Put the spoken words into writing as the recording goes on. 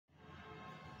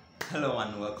Hello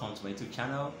and welcome to my YouTube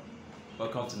channel.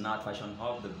 Welcome to Nat Fashion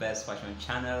Hub, the best fashion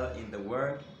channel in the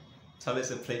world. It's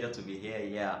always a pleasure to be here.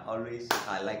 Yeah, always.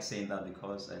 I like saying that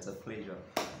because it's a pleasure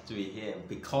to be here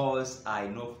because I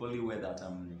know fully well that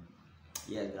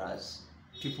there's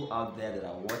people out there that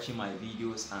are watching my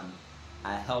videos and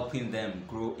are helping them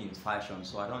grow in fashion.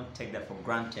 So I don't take that for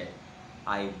granted.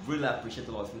 I really appreciate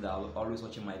a lot of you that are always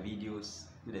watching my videos.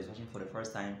 Who is watching for the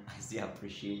first time, I still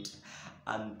appreciate,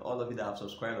 and all of you that have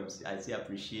subscribed, I still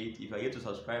appreciate. If you're here to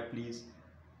subscribe, please,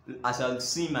 as you'll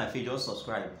see my face, just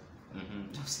subscribe.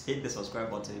 Just hit the subscribe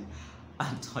button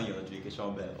and turn your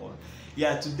notification bell on.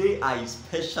 Yeah, today I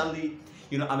especially,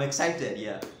 I'm excited.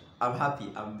 Yeah, I'm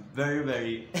happy. I'm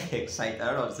very excited. I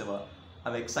don't know what to say, but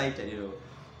I'm excited.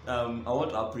 I want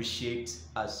to appreciate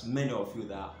as many of you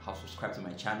that have subscribed to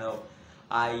my channel.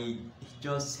 I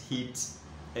just hit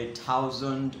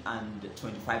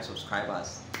 1,025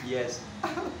 subscribers. Yes.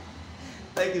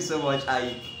 Thank you so much.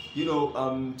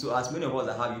 To as many of us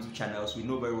that have YouTube channels, we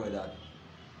know very well that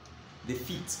the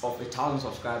feat of 1,000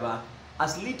 subscribers,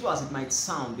 as little as it might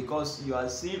sound, because you are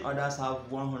seeing others have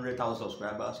 100,000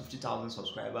 subscribers, 50,000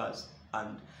 subscribers,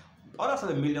 and others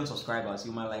have 1,000,000 subscribers.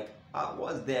 You might like,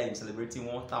 what's there in celebrating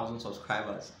 1,000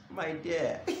 subscribers? My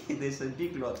dear, there's a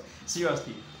big lot.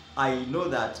 Seriously, I know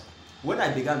that when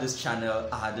I began this channel,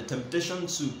 the temptation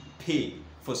to pay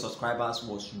for subscribers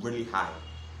was really high.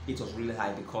 It was really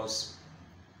high because,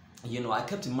 I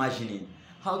kept imagining,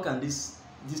 how can this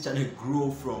channel grow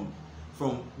from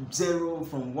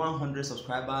 100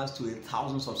 subscribers to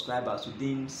 1,000 subscribers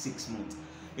within 6 months?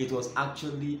 It was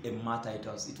actually a matter. It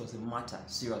was a matter.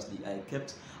 Seriously, I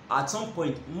kept, at some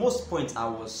point, most points, I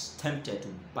was tempted to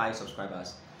buy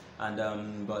subscribers,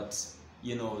 and but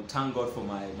thank God for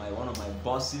my one of my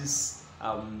bosses,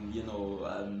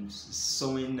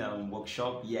 sewing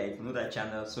workshop. Yeah, if you know that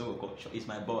channel, sewing workshop, is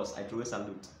my boss. I always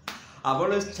salute. I've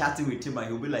always chatted with him and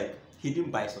he'll be like, he didn't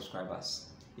buy subscribers.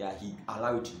 Yeah, he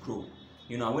allowed it to grow.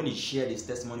 When he shared his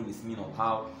testimony with me of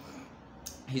how,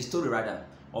 his story rather,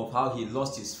 of how he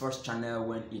lost his first channel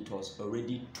when it was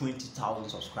already 20,000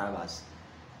 subscribers.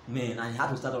 Man, and he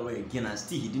had to start over again, and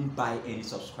still he didn't buy any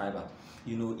subscriber.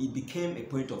 It became a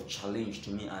point of challenge to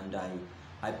me, and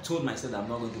I told myself that I'm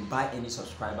not going to buy any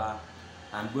subscriber.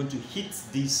 I'm going to hit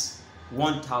this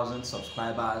 1,000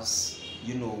 subscribers,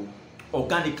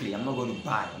 organically. I'm not going to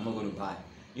buy.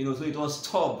 So it was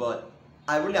tough, but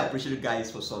I really appreciate you guys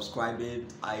for subscribing.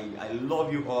 I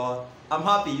love you all. I'm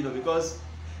happy, because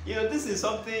this is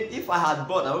something, if I had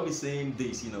bought, I would be saying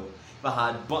this. If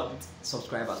I had bought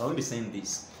subscribers, I would be saying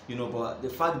this. But the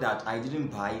fact that I didn't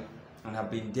buy, and I've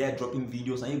been there dropping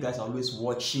videos, and you guys are always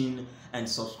watching and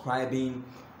subscribing,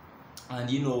 and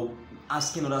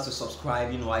asking others to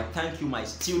subscribe. I thank you, my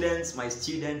students, my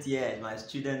tailoring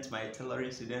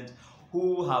students,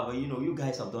 who have, you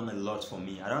guys have done a lot for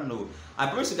me. I don't know, I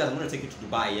promise you guys I'm going to take you to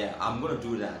Dubai. Yeah, I'm going to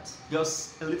do that.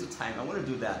 Just a little time, I'm going to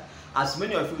do that. As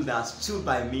many of you that stood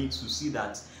by me to see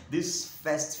that this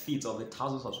first feat of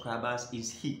 1,000 subscribers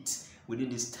is hit within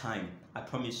this time, I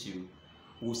promise you,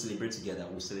 we'll celebrate together.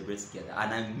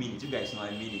 And I mean it. You guys know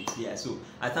I mean it. Yeah, so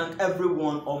I thank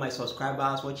everyone, all my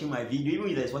subscribers watching my video, even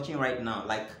if that's watching right now.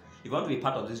 Like, if you want to be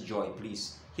part of this joy,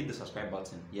 please hit the subscribe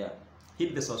button. Yeah,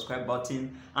 hit the subscribe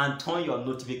button and turn your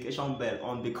notification bell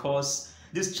on, because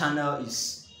this channel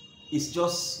is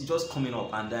just coming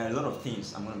up, and there are a lot of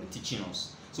things I'm going to be teaching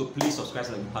us. So please subscribe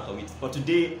so that you be part of it. But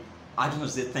today, I just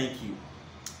want to say thank you.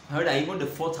 I heard that even the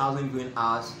 4,000 viewing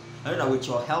hours, I know that with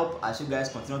your help, as you guys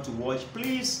continue to watch,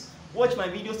 please watch my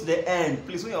videos to the end.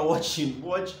 Please, when you're watching,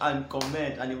 watch and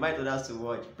comment and invite others to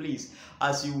watch. Please,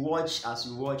 as you watch, I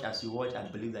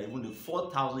believe that even the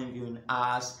 4,000 viewing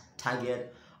hours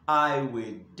target, I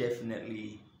will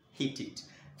definitely hit it.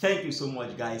 Thank you so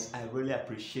much, guys. I really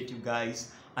appreciate you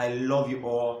guys. I love you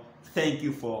all. Thank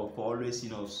you for always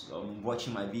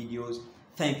watching my videos.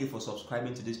 Thank you for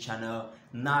subscribing to this channel.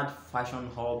 Nat Fashion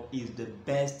Hub is the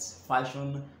best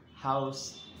fashion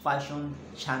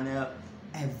channel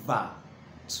ever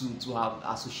to have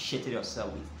associated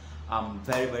yourself with. I'm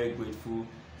very grateful.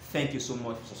 Thank you so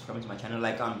much for subscribing to my channel.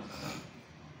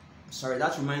 Sorry,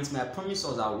 that reminds me, I promised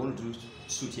us that I want to do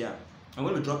suit here. I'm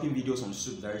going to be dropping videos on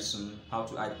suit very soon. I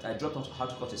dropped how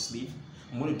to cut a sleeve.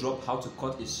 I'm going to drop how to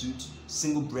cut a suit,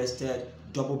 single-breasted,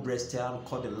 double-breasted, how to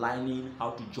cut the lining,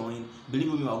 how to join. Believe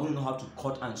me, I'm going to know how to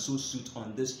cut and sew suit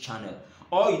on this channel.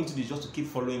 All you need to do is just to keep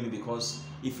following me, because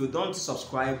if you don't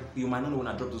subscribe, you might not know when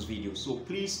I drop those videos. So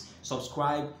please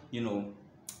subscribe,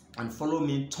 and follow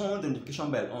me. Turn the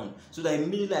notification bell on so that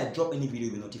immediately I drop any video,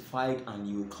 you'll be notified and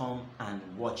you will come and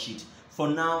watch it. For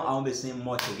now, I won't be saying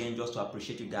much again, just to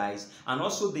appreciate you guys. And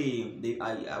also, we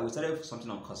started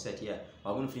something on corset here.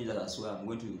 I'm going to finish that as well. I'm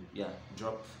going to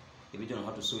drop a video on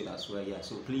how to sew it as well.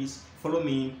 So please follow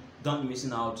me. Don't be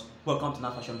missing out. Welcome to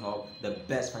Now Fashion Hub, the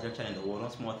best fashion channel in the world.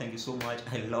 Once more, thank you so much.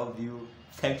 I love you.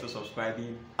 Thanks for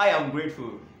subscribing. I am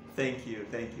grateful. Thank you,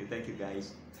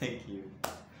 guys. Thank you.